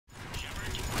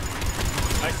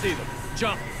see them.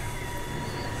 Jump!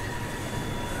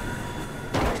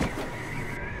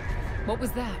 What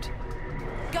was that?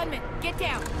 Gunman, get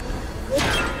down!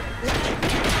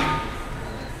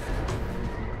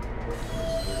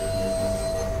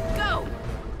 Go!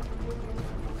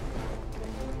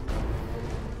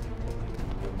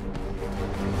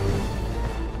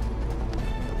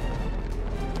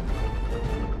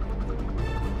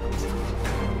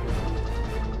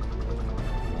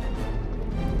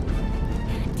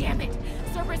 Damn it!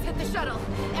 Cerberus hit the shuttle!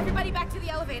 Everybody back to the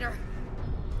elevator!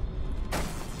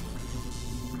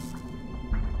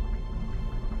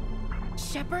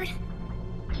 Shepard?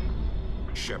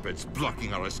 Shepard's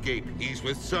blocking our escape. He's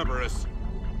with Cerberus.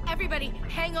 Everybody,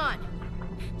 hang on!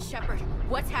 Shepard,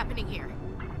 what's happening here?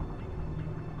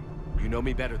 You know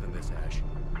me better than this, Ash.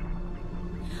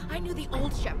 I knew the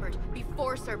old Shepard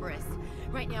before Cerberus.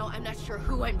 Right now, I'm not sure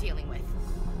who I'm dealing with.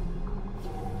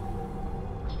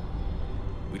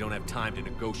 We don't have time to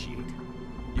negotiate.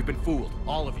 You've been fooled,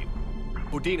 all of you.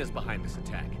 Udina's behind this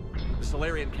attack. The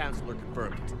Solarian Councilor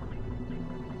confirmed it.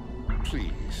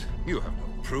 Please, you have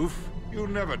no proof. You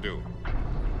never do.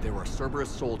 There are Cerberus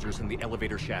soldiers in the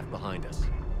elevator shaft behind us.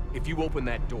 If you open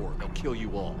that door, they'll kill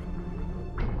you all.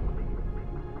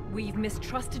 We've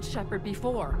mistrusted Shepard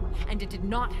before, and it did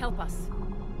not help us.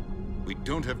 We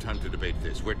don't have time to debate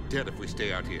this. We're dead if we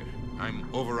stay out here. I'm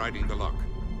overriding the lock.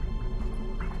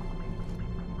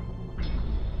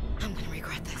 I'm gonna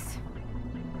regret this.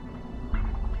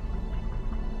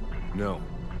 No.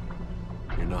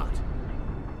 You're not.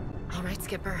 All right,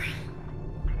 Skipper.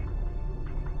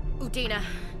 Udina,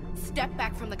 step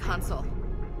back from the console.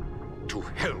 To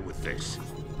hell with this.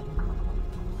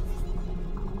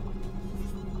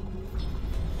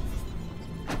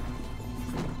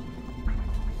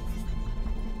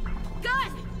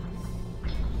 Gun!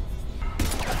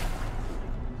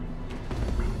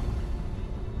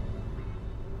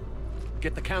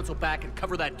 Get the Council back and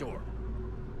cover that door.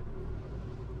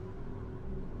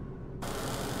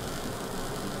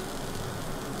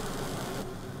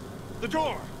 The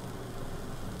door!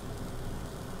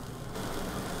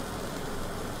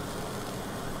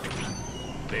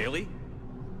 Bailey?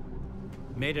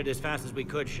 Made it as fast as we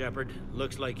could, Shepard.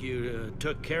 Looks like you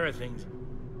took care of things.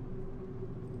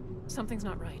 Something's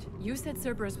not right. You said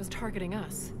Cerberus was targeting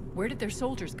us. Where did their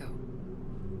soldiers go?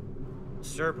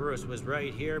 Cerberus was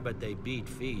right here, but they beat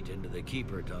feet into the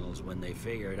Keeper tunnels when they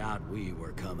figured out we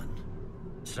were coming.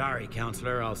 Sorry,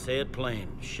 Counselor, I'll say it plain.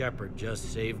 Shepard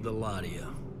just saved the lot of you.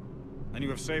 And you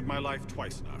have saved my life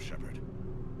twice now, Shepard.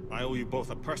 I owe you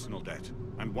both a personal debt,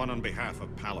 and one on behalf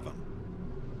of Palaven.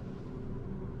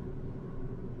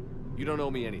 You don't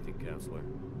owe me anything, Counselor.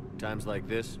 Times like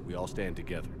this, we all stand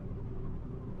together.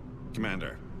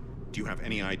 Commander, do you have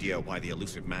any idea why the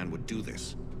elusive man would do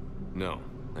this? No,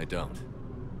 I don't.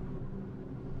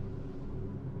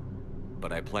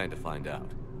 But I plan to find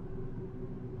out.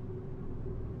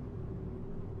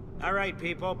 All right,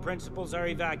 people. Principals are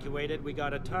evacuated. We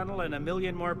got a tunnel and 1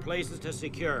 million more places to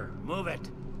secure. Move it.